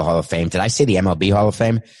Baseball Hall of Fame. Did I say the MLB Hall of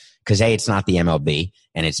Fame? Because A, it's not the MLB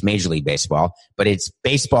and it's Major League Baseball, but it's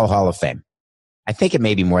Baseball Hall of Fame. I think it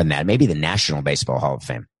may be more than that. Maybe the National Baseball Hall of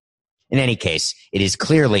Fame. In any case, it is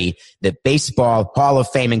clearly the Baseball Hall of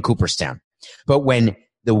Fame in Cooperstown. But when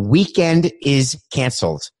the weekend is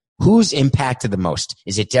canceled, who's impacted the most?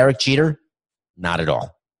 Is it Derek Jeter? Not at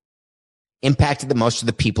all. Impacted the most of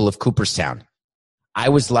the people of Cooperstown. I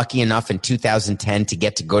was lucky enough in 2010 to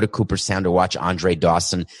get to go to Cooperstown to watch Andre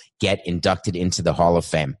Dawson get inducted into the Hall of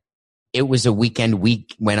Fame. It was a weekend. We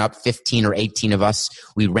went up 15 or 18 of us.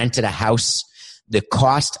 We rented a house. The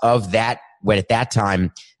cost of that when at that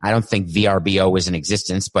time, I don't think VRBO was in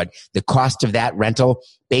existence, but the cost of that rental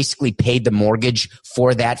basically paid the mortgage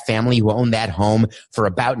for that family who owned that home for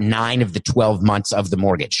about 9 of the 12 months of the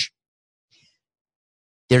mortgage.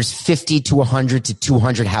 There's 50 to 100 to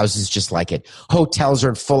 200 houses just like it. Hotels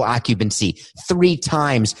are at full occupancy, 3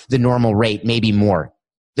 times the normal rate, maybe more.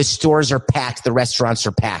 The stores are packed. The restaurants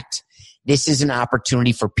are packed. This is an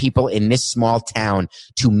opportunity for people in this small town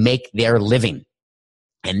to make their living.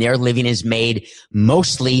 And their living is made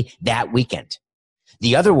mostly that weekend.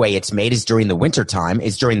 The other way it's made is during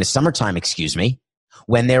the summertime,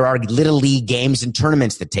 when there are Little League games and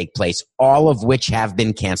tournaments that take place, all of which have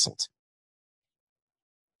been canceled.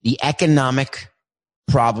 The economic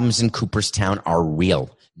problems in Cooperstown are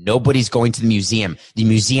real. Nobody's going to the museum. The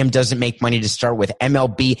museum doesn't make money to start with.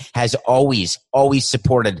 MLB has always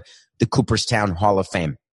supported the Cooperstown Hall of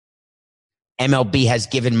Fame. MLB has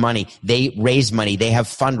given money. They raise money. They have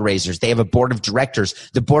fundraisers. They have a board of directors.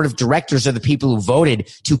 The board of directors are the people who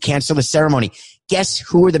voted to cancel the ceremony. Guess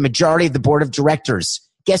who are the majority of the board of directors?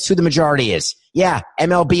 Guess who the majority is? Yeah,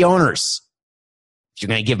 MLB owners. If you're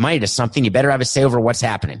going to give money to something, you better have a say over what's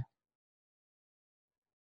happening.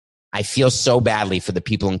 I feel so badly for the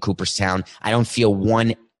people in Cooperstown. I don't feel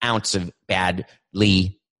 1 ounce of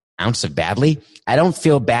badly. I don't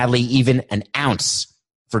feel badly even an ounce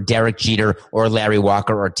for Derek Jeter or Larry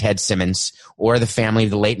Walker or Ted Simmons or the family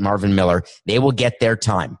of the late Marvin Miller. They will get their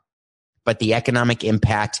time. But the economic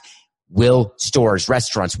impact, will stores,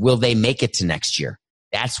 restaurants, will they make it to next year?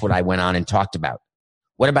 That's what I went on and talked about.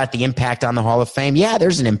 What about the impact on the Hall of Fame? Yeah,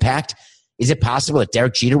 there's an impact. Is it possible that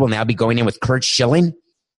Derek Jeter will now be going in with Curt Schilling?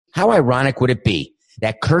 How ironic would it be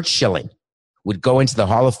that Curt Schilling would go into the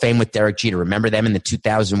Hall of Fame with Derek Jeter? Remember them in the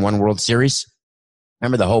 2001 World Series?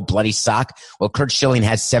 Remember the whole bloody sock? Well, Curt Schilling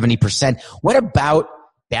has 70%. What about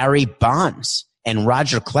Barry Bonds and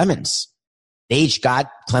Roger Clemens? Clemens got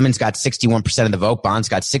 61% of the vote. Bonds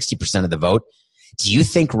got 60% of the vote. Do you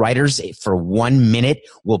think writers for 1 minute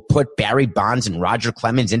will put Barry Bonds and Roger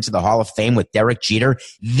Clemens into the Hall of Fame with Derek Jeter?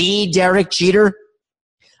 The Derek Jeter?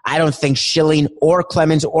 I don't think Schilling or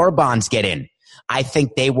Clemens or Bonds get in. I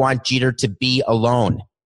think they want Jeter to be alone.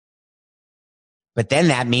 But then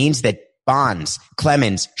that means that Bonds,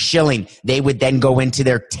 Clemens, Schilling, they would then go into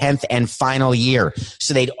their 10th and final year.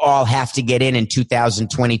 So they'd all have to get in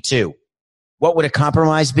 2022. What would a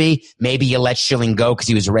compromise be? Maybe you let Schilling go because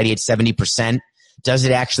he was already at 70%. Does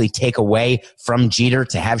it actually take away from Jeter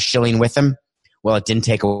to have Schilling with him? Well, it didn't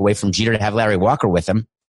take away from Jeter to have Larry Walker with him.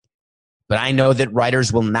 But I know that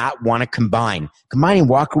writers will not want to combine. Combining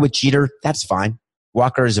Walker with Jeter, that's fine.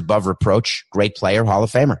 Walker is above reproach. Great player, Hall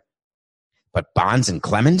of Famer. But Bonds and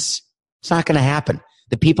Clemens? It's not going to happen.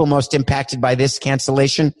 The people most impacted by this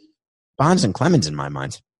cancellation, Bonds and Clemens in my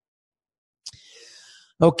mind.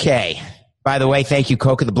 Okay. By the way, thank you,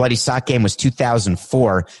 Coca. The Bloody Sock game was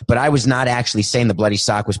 2004, but I was not actually saying the Bloody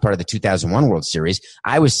Sock was part of the 2001 World Series.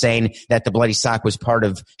 I was saying that the Bloody Sock was part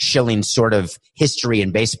of Schilling's sort of history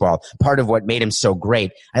in baseball, part of what made him so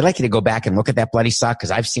great. I'd like you to go back and look at that Bloody Sock because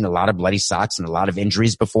I've seen a lot of Bloody Socks and a lot of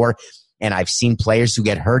injuries before, and I've seen players who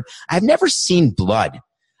get hurt. I've never seen blood.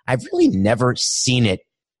 I've really never seen it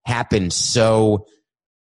happen so,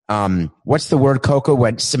 what's the word,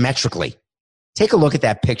 Coca? Symmetrically. Take a look at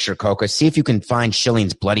that picture, Coca. See if you can find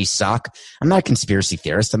Schilling's bloody sock. I'm not a conspiracy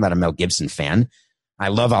theorist. I'm not a Mel Gibson fan. I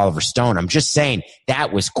love Oliver Stone. I'm just saying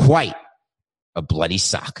that was quite a bloody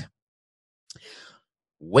sock.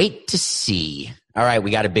 Wait to see. All right, we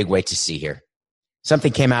got a big wait to see here.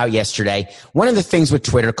 Something came out yesterday. One of the things with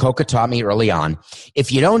Twitter, Coca taught me early on,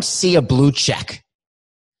 if you don't see a blue check,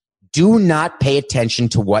 do not pay attention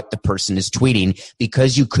to what the person is tweeting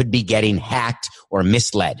because you could be getting hacked or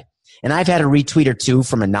misled. And I've had a retweet or two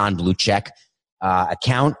from a non-blue check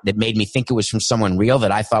account that made me think it was from someone real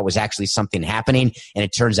that I thought was actually something happening. And it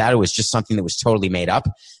turns out it was just something that was totally made up.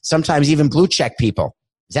 Sometimes even blue check people.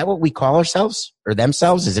 Is that what we call ourselves or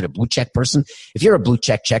themselves? Is it a blue check person? If you're a blue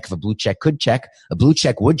check, if a blue check could check, a blue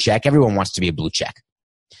check would check. Everyone wants to be a blue check.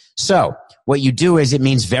 So what you do is it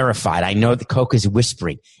means verified. I know the Coke is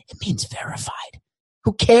whispering. It means verified.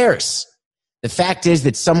 Who cares? The fact is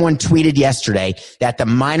that someone tweeted yesterday that the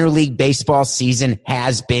minor league baseball season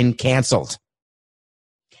has been canceled.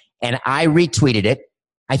 And I retweeted it.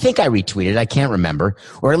 I think I retweeted it. I can't remember.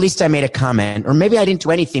 Or at least I made a comment. Or maybe I didn't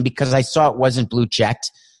do anything because I saw it wasn't blue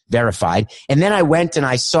checked, verified. And then I went and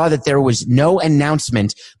I saw that there was no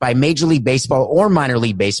announcement by Major League Baseball or minor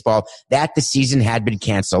league baseball that the season had been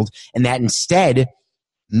canceled. And that instead,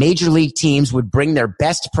 major league teams would bring their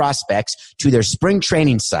best prospects to their spring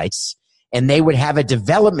training sites and they would have a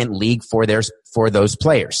development league for those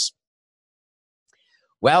players.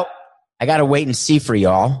 Well, I got to wait and see for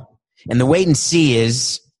y'all. And the wait and see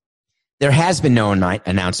is there has been no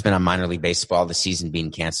announcement on minor league baseball, the season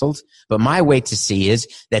being canceled. But my wait to see is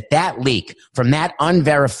that leak from that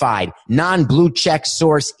unverified, non-blue check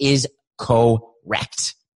source is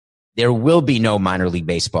correct. There will be no minor league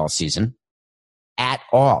baseball season at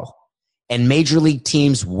all. And major league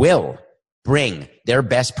teams will bring their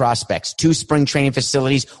best prospects to spring training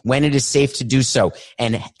facilities when it is safe to do so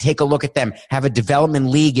and take a look at them, have a development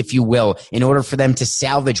league, if you will, in order for them to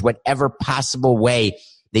salvage whatever possible way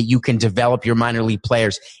that you can develop your minor league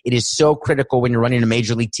players. It is so critical when you're running a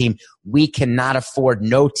major league team. We cannot afford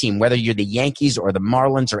no team, whether you're the Yankees or the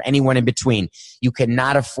Marlins or anyone in between. You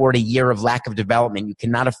cannot afford a year of lack of development. You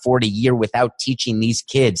cannot afford a year without teaching these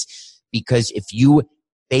kids, because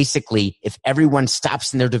if everyone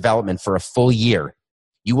stops in their development for a full year,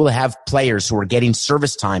 you will have players who are getting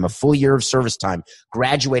service time, a full year of service time,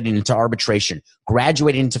 graduating into arbitration,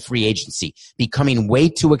 graduating into free agency, becoming way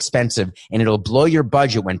too expensive, and it'll blow your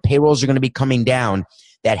budget when payrolls are going to be coming down,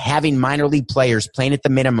 that having minor league players playing at the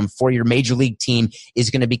minimum for your major league team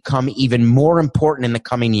is going to become even more important in the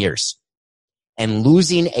coming years. And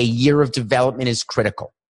losing a year of development is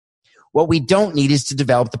critical. What we don't need is to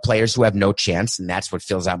develop the players who have no chance, and that's what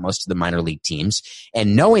fills out most of the minor league teams.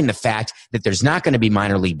 And knowing the fact that there's not going to be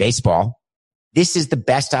minor league baseball, this is the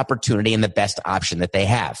best opportunity and the best option that they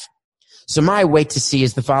have. So my wait to see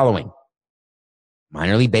is the following.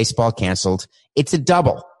 Minor league baseball canceled. It's a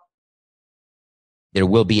double. There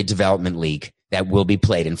will be a development league that will be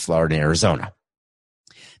played in Florida and Arizona.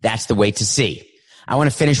 That's the wait to see. I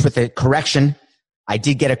want to finish with a correction. I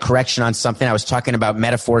did get a correction on something. I was talking about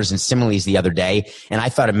metaphors and similes the other day, and I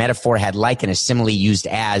thought a metaphor had like and a simile used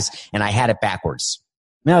as, and I had it backwards.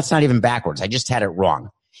 No, it's not even backwards. I just had it wrong.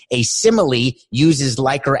 A simile uses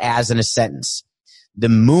like or as in a sentence. The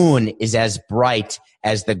moon is as bright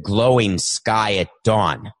as the glowing sky at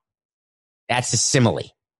dawn. That's a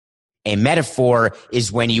simile. A metaphor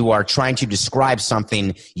is when you are trying to describe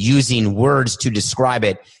something using words to describe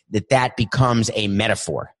it, that becomes a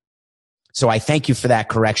metaphor. So I thank you for that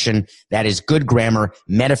correction. That is good grammar,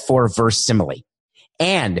 metaphor versus simile.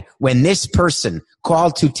 And when this person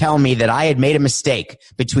called to tell me that I had made a mistake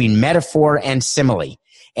between metaphor and simile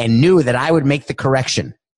and knew that I would make the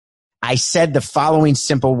correction, I said the following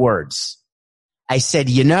simple words. I said,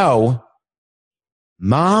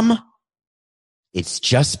 Mom, it's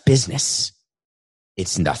just business.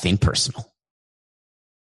 It's nothing personal.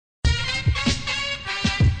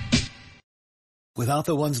 Without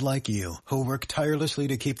the ones like you, who work tirelessly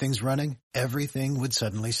to keep things running, everything would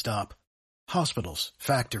suddenly stop. Hospitals,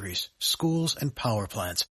 factories, schools, and power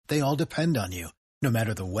plants, they all depend on you. No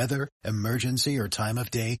matter the weather, emergency, or time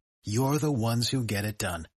of day, you're the ones who get it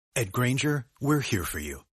done. At Grainger, we're here for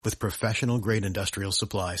you with professional-grade industrial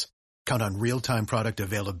supplies. Count on real-time product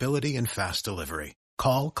availability and fast delivery.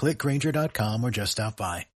 Call, click Grainger.com, or just stop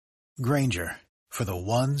by. Grainger, for the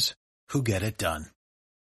ones who get it done.